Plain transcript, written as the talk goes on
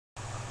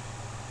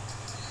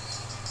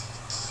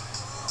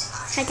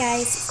Hi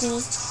guys, it's me.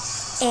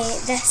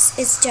 This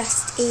is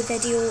just a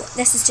video,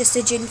 this is just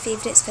a June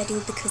favourites video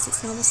because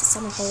it's almost the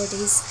summer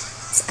holidays,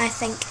 so I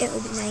think it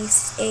would be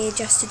nice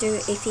just to do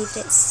a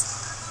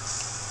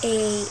favourites.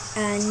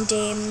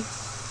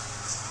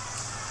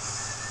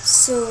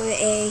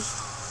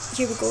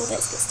 Here we go,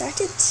 let's get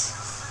started.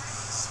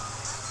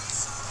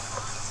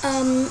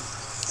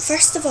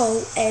 First of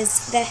all is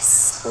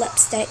this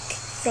lipstick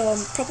from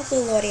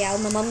probably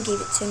L'Oreal. My mum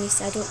gave it to me,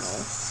 so I don't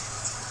know.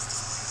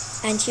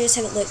 And here's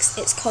how it looks.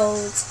 It's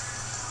called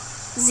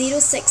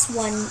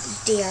 061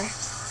 Dare.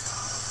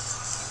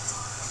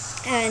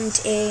 And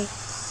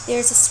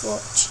there's a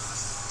swatch.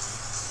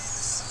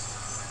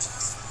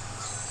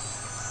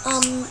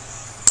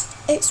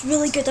 It's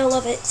really good. I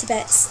love it to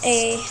bits.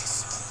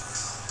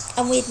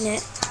 I'm wearing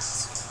it.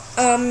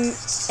 And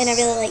I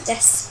really like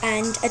this,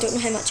 and I don't know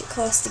how much it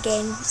cost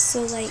again.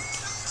 So like,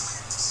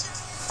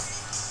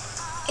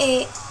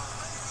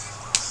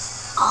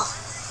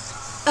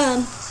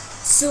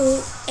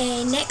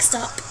 next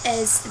up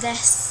is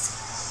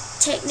this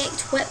Technic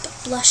Whip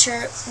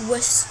Blusher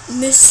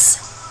Mousse.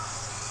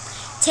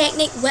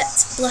 Technic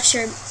Whipped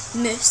Blusher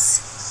Mousse,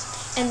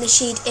 and the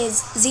shade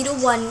is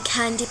 01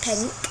 Candy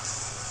Pink,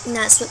 and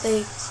that's what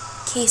the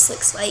case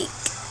looks like.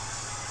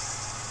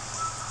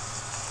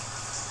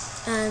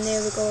 And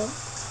there we go.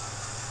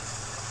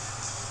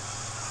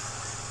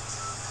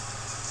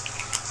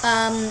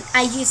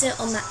 I use it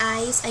on my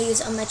eyes, I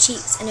use it on my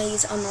cheeks, and I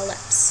use it on my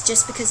lips,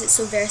 just because it's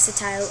so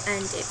versatile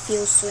and it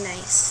feels so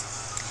nice.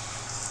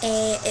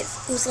 It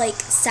feels like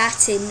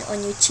satin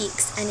on your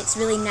cheeks, and it's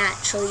really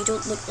natural. You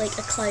don't look like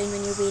a clown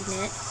when you're wearing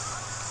it,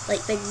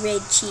 like big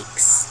red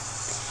cheeks.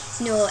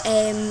 No,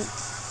 I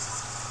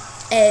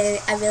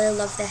really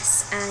love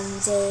this,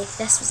 and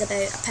this was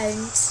about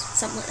 £1,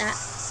 something like that,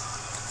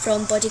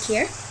 from Body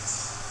Care.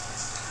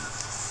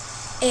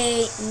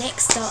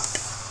 Next up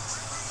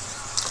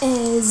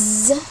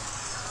is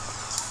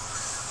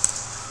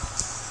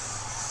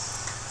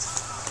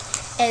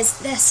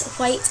this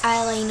white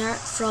eyeliner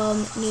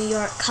from New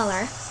York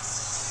Colour.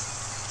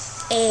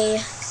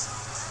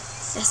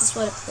 This is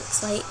what it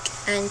looks like,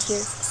 and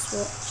here's the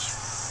swatch.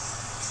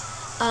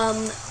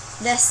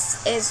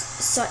 This is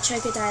such a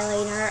good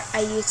eyeliner.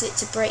 I use it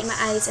to brighten my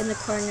eyes in the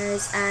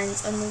corners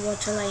and on the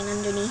waterline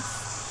underneath.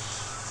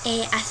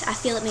 I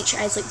feel it makes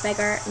your eyes look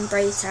bigger and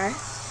brighter.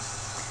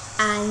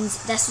 And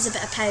this was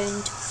about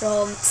 £1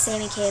 from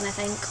Semichem, I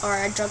think, or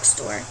a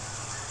drugstore.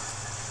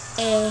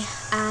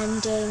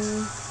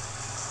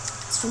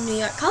 It's from New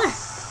York Colour.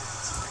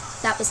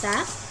 That was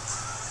that.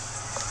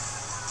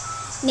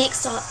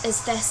 Next up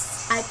is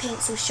this eye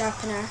pencil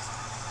sharpener.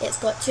 It's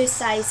got 2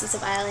 sizes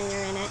of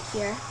eyeliner in it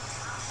here,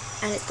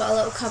 and it's got a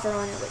little cover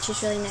on it, which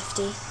is really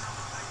nifty.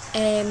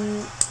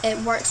 It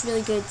works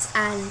really good,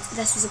 and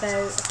this was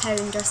about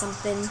 £1 or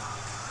something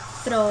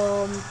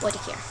from Body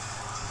Care.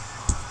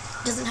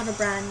 Doesn't have a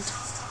brand.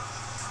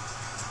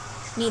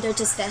 Neither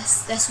does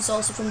this. This was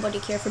also from Body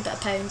Care for about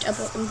 £1. I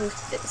bought them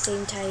both at the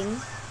same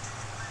time.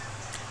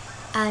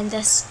 And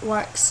this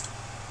works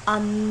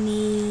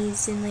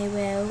amazingly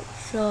well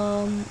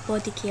from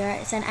Body Care.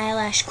 It's an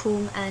eyelash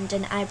comb and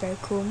an eyebrow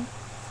comb.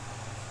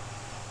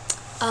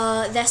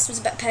 This was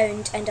about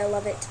 £1, and I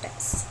love it to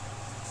bits.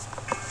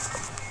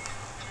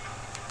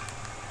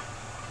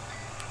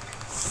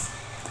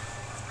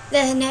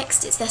 The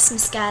next is this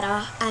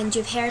mascara, and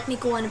you've heard me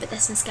go on about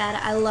this mascara.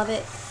 I love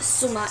it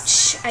so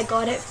much. I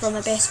got it from my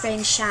best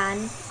friend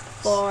Shan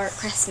for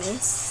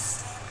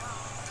Christmas.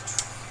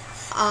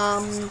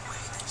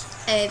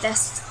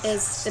 This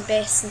is the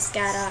best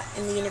mascara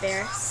in the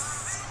universe.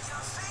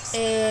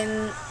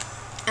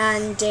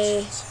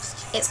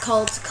 It's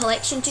called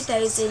Collection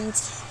 2000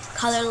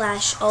 Colour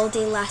Lash All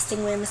Day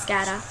Lasting Wear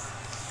Mascara.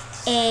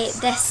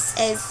 This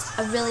is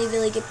a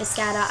really good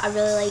mascara. I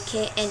really like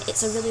it, and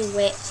it's a really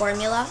wet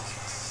formula,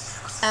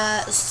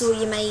 so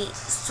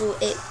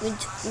it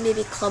would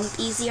maybe clump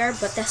easier,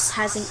 but this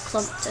hasn't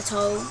clumped at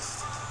all,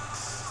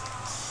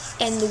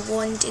 and the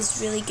wand is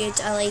really good.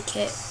 I like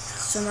it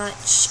so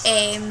much.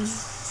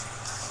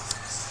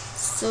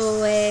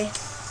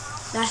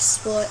 That's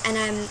what, and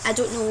I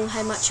don't know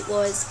how much it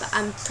was, but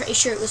I'm pretty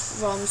sure it was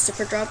from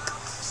Superdrug.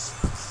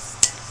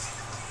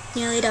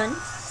 Nearly done.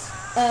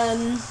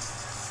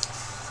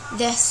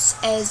 This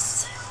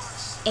is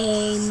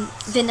a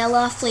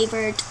vanilla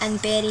flavoured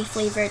and berry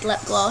flavoured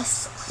lip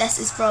gloss. This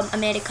is from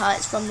America.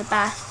 It's from the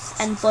Bath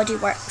and Body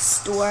Works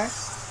store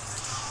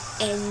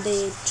in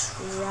the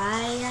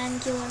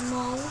Triangular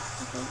Mall,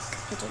 I think.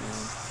 I don't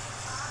know.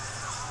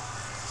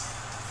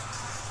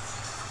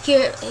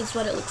 Here is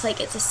what it looks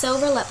like. It's a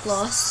silver lip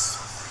gloss,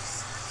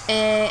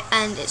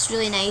 and it's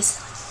really nice.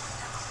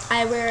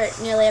 I wear it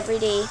nearly every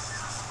day,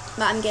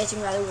 but I'm getting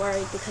rather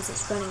worried because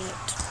it's running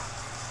out.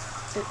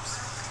 Oops.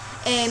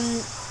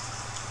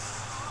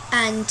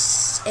 And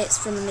it's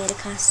from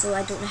America, so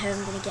I don't know how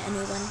I'm going to get a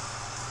new one.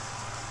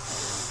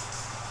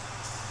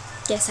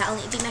 Guess that'll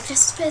need to be my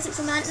Christmas present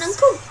from my aunt and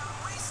uncle.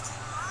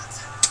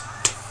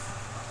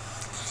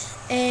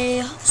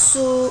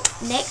 So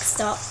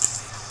next up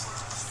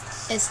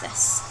is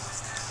this.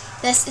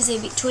 This is a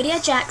Victoria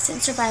Jackson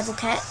survival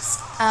kit.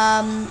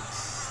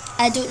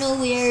 I don't know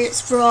where it's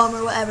from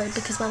or whatever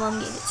because my mum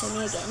gave it to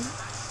me again.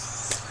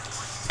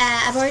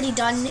 I've already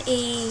done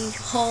a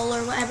haul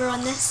or whatever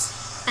on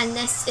this, and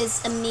this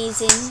is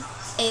amazing.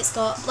 It's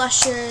got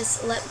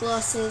blushers, lip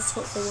glosses,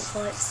 hopefully won't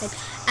fall out this time,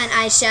 and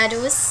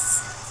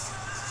eyeshadows.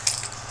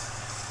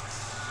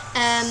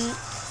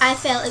 I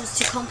felt it was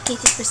too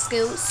complicated for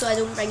school, so I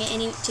don't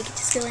take it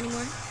to school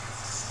anymore.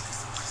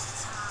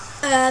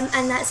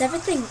 And that's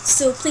everything.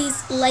 So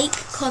please like,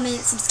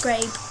 comment,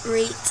 subscribe,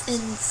 rate,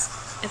 and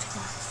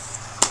everything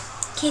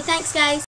else. Okay, thanks guys.